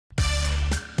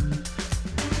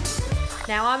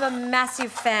Now, I'm a massive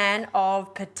fan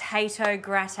of potato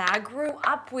gratin. I grew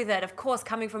up with it, of course,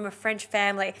 coming from a French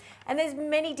family. And there's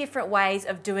many different ways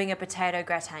of doing a potato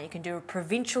gratin. You can do a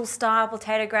provincial style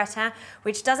potato gratin,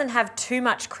 which doesn't have too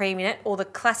much cream in it, or the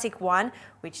classic one,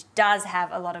 which does have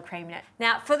a lot of cream in it.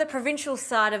 Now, for the provincial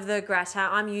side of the gratin,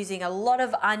 I'm using a lot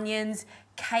of onions,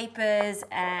 capers,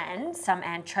 and some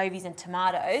anchovies and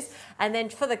tomatoes. And then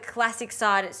for the classic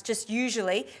side, it's just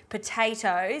usually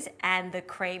potatoes and the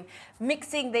cream.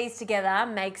 Mixing these together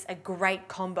makes a great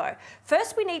combo.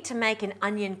 First, we need to make an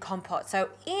onion compote. So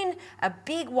in a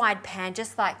big wide pan,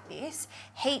 just like this,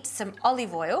 heat some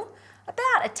olive oil,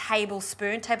 about a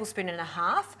tablespoon and a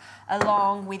half,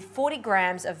 along with 40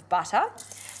 grams of butter.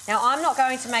 Now, I'm not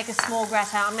going to make a small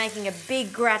gratin, I'm making a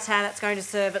big gratin that's going to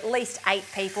serve at least 8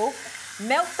 people.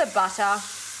 Melt the butter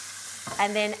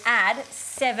and then add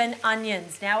 7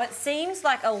 onions. Now, it seems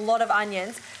like a lot of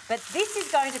onions, but this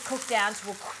is going to cook down to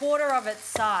a quarter of its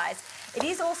size. It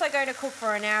is also going to cook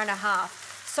for an hour and a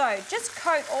half. So just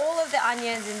coat all of the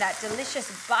onions in that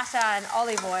delicious butter and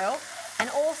olive oil, and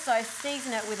also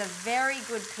season it with a very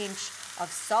good pinch of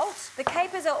salt. The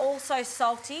capers are also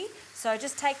salty, so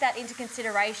just take that into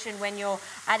consideration when you're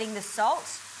adding the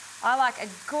salt. I like a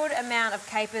good amount of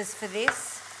capers for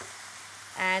this,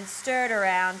 and stir it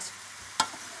around.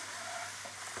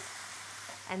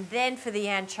 And then for the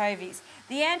anchovies.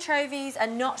 The anchovies are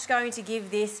not going to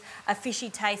give this a fishy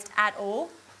taste at all.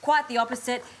 Quite the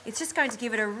opposite, it's just going to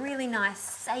give it a really nice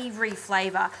savoury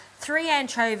flavour. 3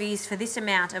 anchovies for this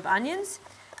amount of onions,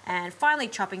 and finally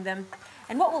chopping them.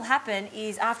 And what will happen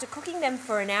is after cooking them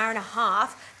for an hour and a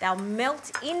half, they'll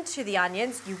melt into the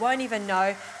onions. You won't even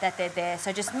know that they're there.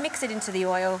 So just mix it into the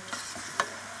oil,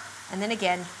 and then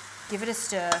again, give it a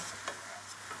stir.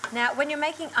 Now, when you're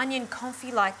making onion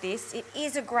confit like this, it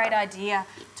is a great idea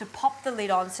to pop the lid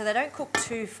on so they don't cook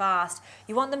too fast.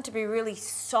 You want them to be really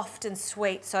soft and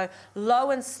sweet, so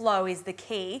low and slow is the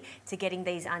key to getting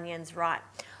these onions right.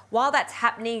 While that's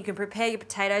happening, you can prepare your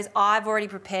potatoes. I've already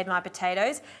prepared my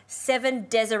potatoes. 7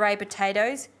 Desiree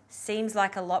potatoes. Seems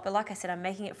like a lot, but like I said, I'm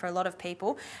making it for a lot of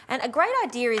people. And a great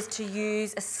idea is to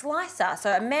use a slicer,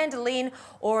 so a mandolin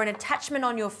or an attachment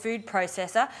on your food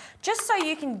processor, just so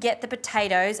you can get the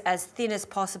potatoes as thin as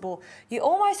possible. You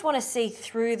almost want to see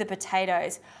through the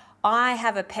potatoes. I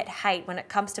have a pet hate when it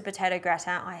comes to potato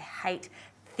gratin. I hate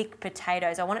thick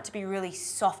potatoes. I want it to be really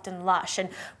soft and lush, and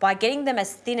by getting them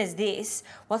as thin as this,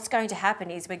 what's going to happen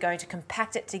is we're going to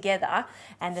compact it together,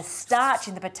 and the starch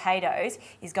in the potatoes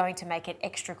is going to make it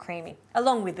extra creamy,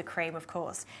 along with the cream, of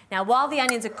course. Now, while the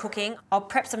onions are cooking, I'll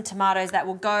prep some tomatoes that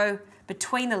will go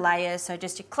between the layers, so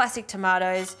just your classic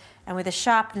tomatoes, and with a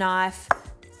sharp knife,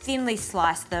 thinly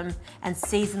slice them and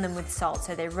season them with salt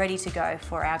so they're ready to go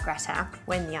for our gratin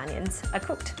when the onions are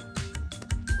cooked.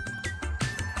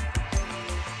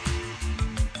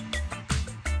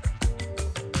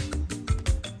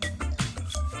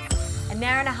 An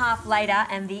hour and a half later,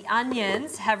 and the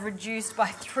onions have reduced by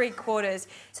 3/4,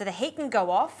 so the heat can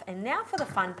go off. And now for the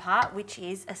fun part, which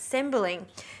is assembling.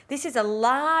 This is a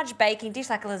large baking dish,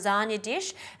 like a lasagna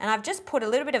dish, and I've just put a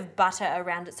little bit of butter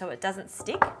around it so it doesn't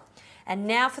stick. And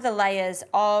now for the layers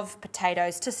of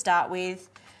potatoes to start with,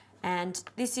 and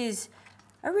this is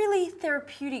a really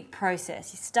therapeutic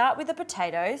process. You start with the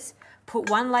potatoes, put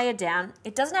one layer down.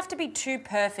 It doesn't have to be too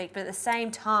perfect, but at the same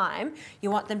time,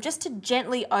 you want them just to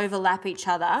gently overlap each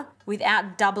other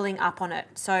without doubling up on it.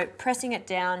 So pressing it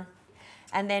down.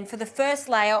 And then for the first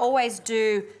layer, always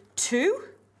do 2,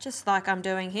 just like I'm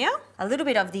doing here. A little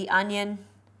bit of the onion,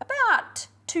 about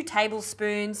 2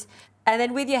 tablespoons. And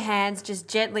then with your hands, just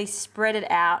gently spread it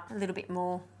out a little bit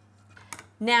more.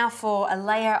 Now for a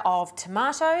layer of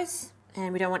tomatoes.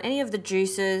 And we don't want any of the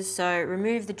juices, so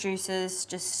remove the juices,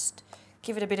 just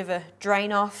give it a bit of a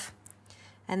drain off,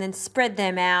 and then spread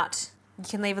them out. You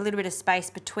can leave a little bit of space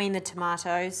between the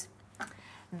tomatoes.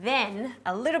 Then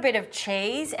a little bit of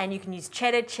cheese, and you can use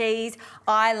cheddar cheese.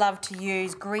 I love to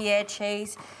use Gruyere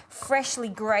cheese, freshly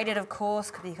grated of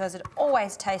course, because it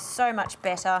always tastes so much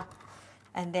better.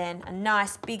 And then a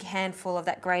nice big handful of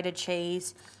that grated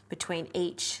cheese between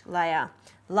each layer.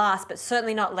 Last but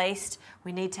certainly not least,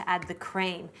 we need to add the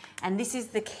cream. And this is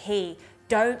the key.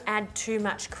 Don't add too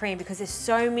much cream because there's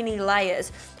so many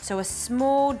layers. So a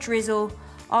small drizzle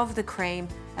of the cream,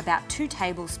 about 2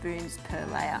 tablespoons per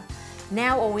layer.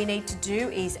 Now all we need to do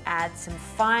is add some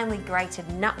finely grated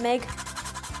nutmeg.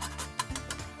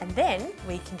 And then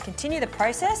we can continue the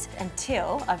process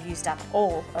until I've used up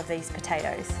all of these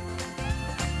potatoes.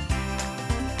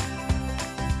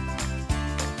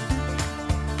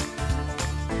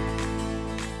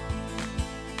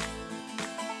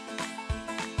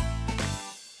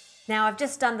 Now I've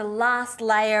just done the last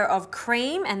layer of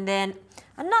cream and then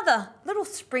another little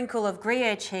sprinkle of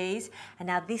Gruyere cheese, and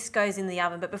now this goes in the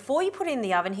oven. But before you put it in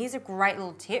the oven, here's a great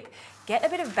little tip. Get a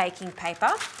bit of baking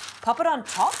paper, pop it on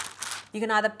top. You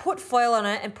can either put foil on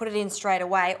it and put it in straight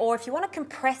away, or if you want to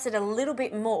compress it a little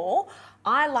bit more,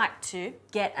 I like to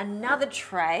get another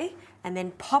tray and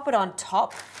then pop it on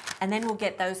top, and then we'll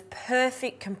get those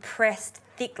perfect compressed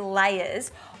thick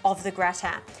layers of the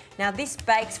gratin. Now this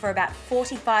bakes for about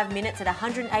 45 minutes at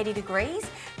 180 degrees.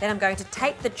 Then I'm going to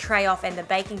take the tray off and the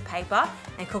baking paper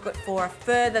and cook it for a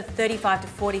further 35 to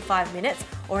 45 minutes,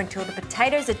 or until the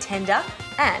potatoes are tender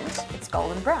and it's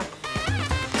golden brown.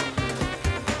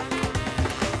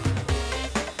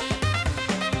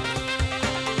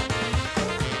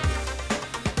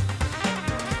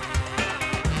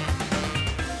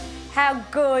 How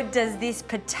good does this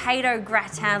potato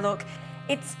gratin look?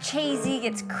 It's cheesy,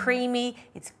 it's creamy,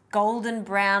 it's golden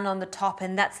brown on the top,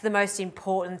 and that's the most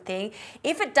important thing.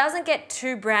 If it doesn't get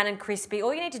too brown and crispy,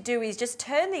 all you need to do is just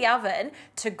turn the oven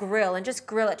to grill and just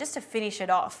grill it just to finish it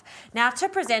off. Now to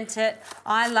present it,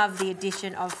 I love the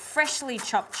addition of freshly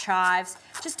chopped chives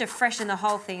just to freshen the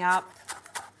whole thing up.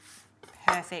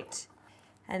 Perfect.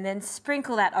 And then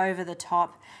sprinkle that over the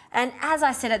top. And as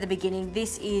I said at the beginning,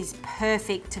 this is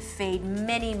perfect to feed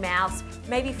many mouths,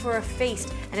 maybe for a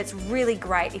feast, and it's really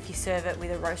great if you serve it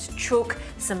with a roast chook,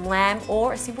 some lamb,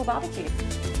 or a simple barbecue.